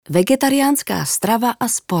Vegetariánská strava a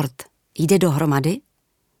sport jde dohromady?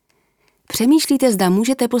 Přemýšlíte, zda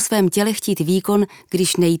můžete po svém těle chtít výkon,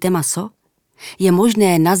 když nejíte maso? Je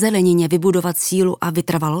možné na zelenině vybudovat sílu a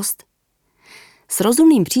vytrvalost? S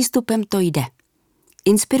rozumným přístupem to jde.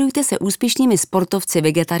 Inspirujte se úspěšnými sportovci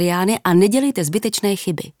vegetariány a nedělejte zbytečné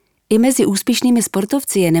chyby. I mezi úspěšnými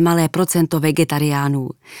sportovci je nemalé procento vegetariánů.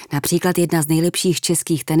 Například jedna z nejlepších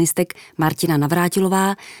českých tenistek Martina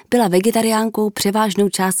Navrátilová byla vegetariánkou převážnou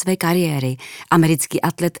část své kariéry. Americký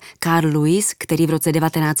atlet Carl Lewis, který v roce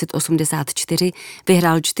 1984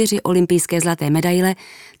 vyhrál 4 olympijské zlaté medaile,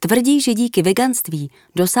 tvrdí, že díky veganství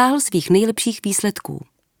dosáhl svých nejlepších výsledků.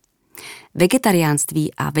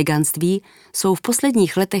 Vegetariánství a veganství jsou v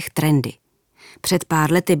posledních letech trendy. Před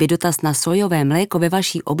pár lety by dotaz na sojové mléko ve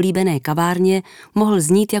vaší oblíbené kavárně mohl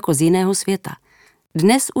znít jako z jiného světa.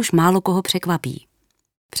 Dnes už málo koho překvapí.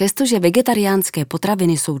 Přestože vegetariánské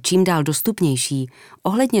potraviny jsou čím dál dostupnější,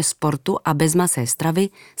 ohledně sportu a bezmasé stravy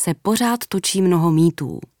se pořád točí mnoho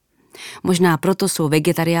mýtů. Možná proto jsou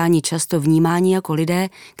vegetariáni často vnímáni jako lidé,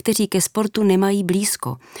 kteří ke sportu nemají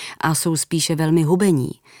blízko a jsou spíše velmi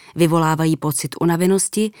hubení, vyvolávají pocit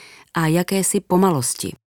unavenosti a jakési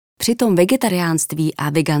pomalosti. Přitom vegetariánství a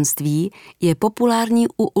veganství je populární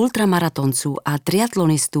u ultramaratonců a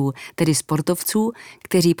triatlonistů, tedy sportovců,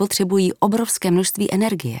 kteří potřebují obrovské množství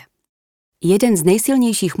energie. Jeden z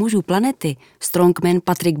nejsilnějších mužů planety, strongman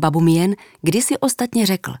Patrick Baboumian, kdysi ostatně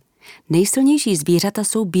řekl: nejsilnější zvířata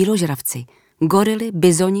jsou býložravci, gorily,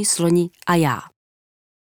 bizoni, sloni a já.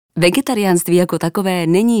 Vegetariánství jako takové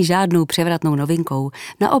není žádnou převratnou novinkou,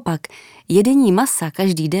 naopak jedení masa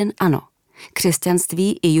každý den ano.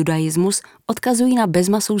 Křesťanství i judaismus odkazují na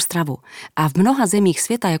bezmasou stravu a v mnoha zemích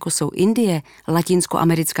světa, jako jsou Indie,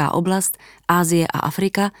 latinskoamerická oblast, Asie a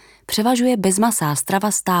Afrika, převažuje bezmasá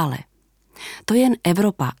strava stále. To jen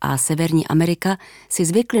Evropa a Severní Amerika si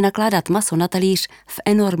zvykly nakládat maso na talíř v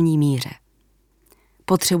enormní míře.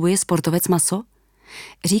 Potřebuje sportovec maso?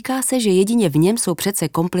 Říká se, že jedině v něm jsou přece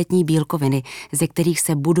kompletní bílkoviny, ze kterých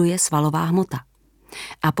se buduje svalová hmota.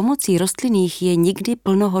 A pomocí rostlinných je nikdy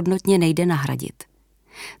plnohodnotně nejde nahradit.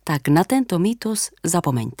 Tak na tento mýtus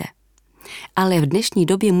zapomeňte. Ale v dnešní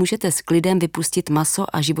době můžete s klidem vypustit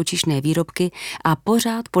maso a živočišné výrobky a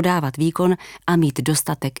pořád podávat výkon a mít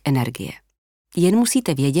dostatek energie. Jen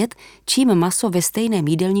musíte vědět, čím maso ve stejném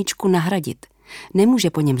jídelníčku nahradit. Nemůže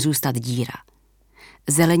po něm zůstat díra.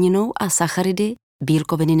 Zeleninou a sacharidy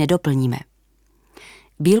bílkoviny nedoplníme.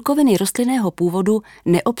 Bílkoviny rostlinného původu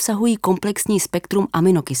neobsahují komplexní spektrum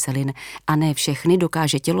aminokyselin a ne všechny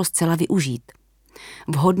dokáže tělo zcela využít.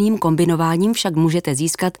 Vhodným kombinováním však můžete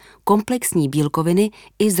získat komplexní bílkoviny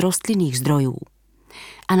i z rostlinných zdrojů.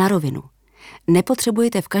 A na rovinu.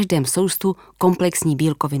 Nepotřebujete v každém soustu komplexní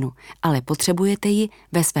bílkovinu, ale potřebujete ji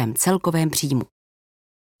ve svém celkovém příjmu.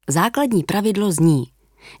 Základní pravidlo zní: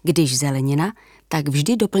 když zelenina, tak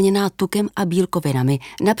vždy doplněná tukem a bílkovinami,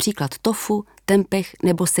 například tofu, tempeh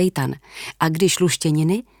nebo seitan, a když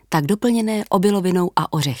luštěniny, tak doplněné obilovinou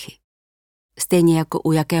a ořechy. Stejně jako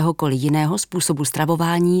u jakéhokoliv jiného způsobu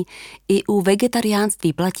stravování, i u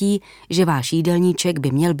vegetariánství platí, že váš jídelníček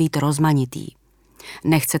by měl být rozmanitý.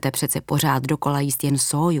 Nechcete přece pořád dokola jíst jen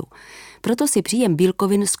sóju, proto si příjem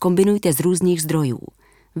bílkovin zkombinujte z různých zdrojů: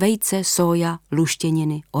 vejce, sója,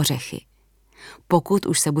 luštěniny, ořechy. Pokud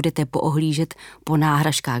už se budete poohlížet po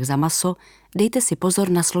náhražkách za maso, dejte si pozor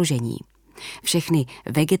na složení. Všechny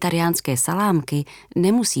vegetariánské salámky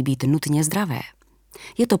nemusí být nutně zdravé.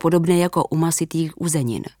 Je to podobné jako u masitých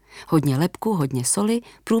uzenin. Hodně lepku, hodně soli,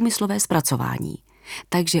 průmyslové zpracování.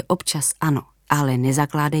 Takže občas ano, ale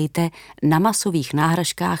nezakládejte na masových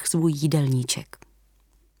náhražkách svůj jídelníček.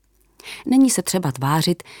 Není se třeba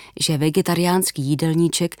tvářit, že vegetariánský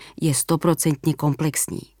jídelníček je 100%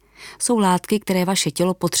 komplexní. Jsou látky, které vaše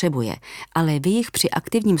tělo potřebuje, ale vy jich při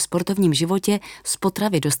aktivním sportovním životě z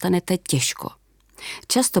potravy dostanete těžko.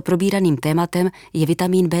 Často probíraným tématem je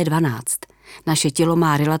vitamín B12. Naše tělo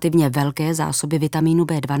má relativně velké zásoby vitamínu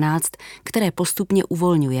B12, které postupně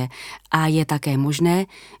uvolňuje, a je také možné,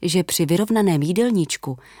 že při vyrovnaném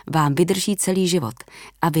jídelníčku vám vydrží celý život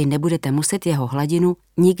a vy nebudete muset jeho hladinu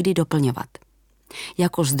nikdy doplňovat.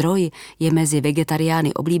 Jako zdroj je mezi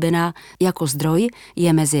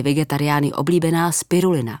vegetariány oblíbená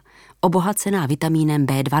spirulina, obohacená vitamínem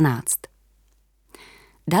B12.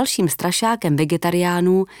 Dalším strašákem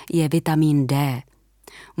vegetariánů je vitamín D.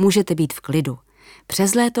 Můžete být v klidu.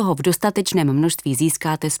 Přes léto ho v dostatečném množství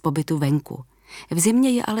získáte z pobytu venku. V zimě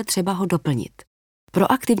je ale třeba ho doplnit.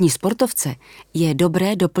 Pro aktivní sportovce je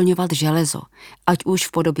dobré doplňovat železo, ať už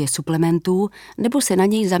v podobě suplementů, nebo se na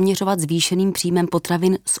něj zaměřovat zvýšeným příjmem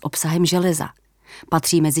potravin s obsahem železa.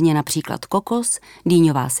 Patří mezi ně například kokos,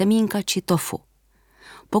 dýňová semínka či tofu.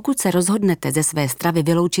 Pokud se rozhodnete ze své stravy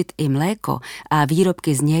vyloučit i mléko a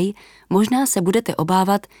výrobky z něj, možná se budete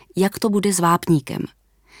obávat, jak to bude s vápníkem.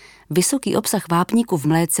 Vysoký obsah vápníku v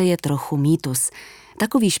mléce je trochu mýtus.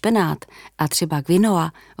 Takový špenát a třeba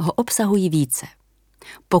quinoa ho obsahují více.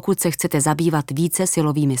 Pokud se chcete zabývat více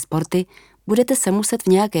silovými sporty, budete se muset v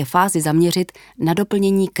nějaké fázi zaměřit na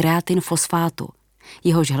doplnění kreatinfosfátu.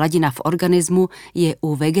 Jehož hladina v organismu je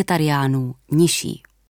u vegetariánů nižší.